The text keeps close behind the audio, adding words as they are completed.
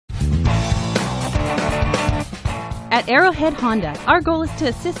At Arrowhead Honda, our goal is to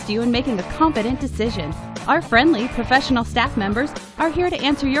assist you in making a confident decision. Our friendly, professional staff members are here to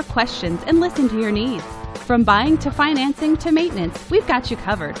answer your questions and listen to your needs. From buying to financing to maintenance, we've got you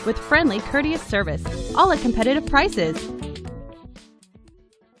covered with friendly, courteous service, all at competitive prices.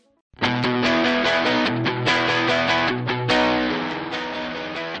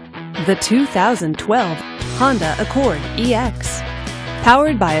 The 2012 Honda Accord EX.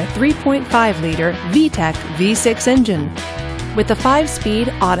 Powered by a 3.5-liter VTEC V6 engine. With a 5-speed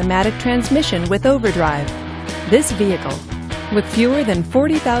automatic transmission with Overdrive. This vehicle, with fewer than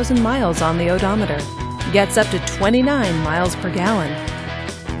 40,000 miles on the odometer, gets up to 29 miles per gallon.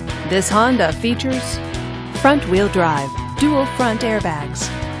 This Honda features front-wheel drive, dual front airbags,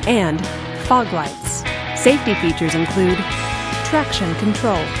 and fog lights. Safety features include traction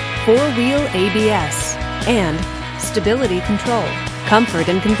control, 4-wheel ABS, and stability control. Comfort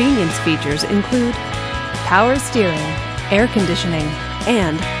and convenience features include power steering, air conditioning,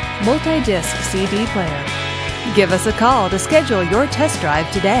 and multi-disc CD player. Give us a call to schedule your test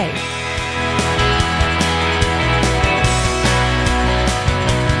drive today.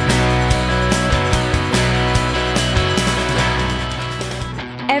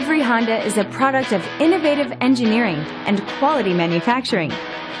 Every Honda is a product of innovative engineering and quality manufacturing.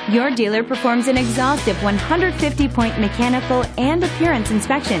 Your dealer performs an exhaustive 150-point mechanical and appearance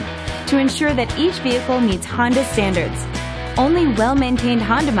inspection to ensure that each vehicle meets Honda standards. Only well-maintained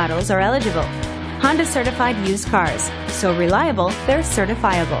Honda models are eligible. Honda certified used cars, so reliable they're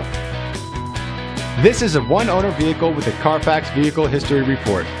certifiable. This is a one-owner vehicle with a Carfax Vehicle History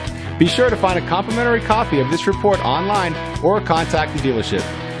Report. Be sure to find a complimentary copy of this report online or contact the dealership.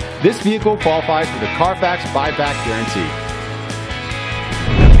 This vehicle qualifies for the Carfax buyback guarantee.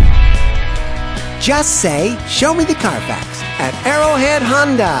 Just say, "Show me the Carfax" at Arrowhead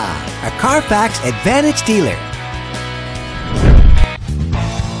Honda, a Carfax Advantage dealer.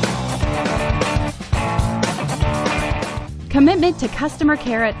 Commitment to customer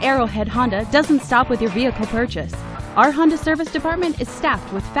care at Arrowhead Honda doesn't stop with your vehicle purchase. Our Honda service department is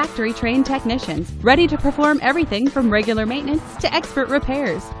staffed with factory-trained technicians ready to perform everything from regular maintenance to expert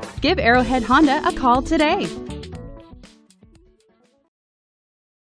repairs. Give Arrowhead Honda a call today.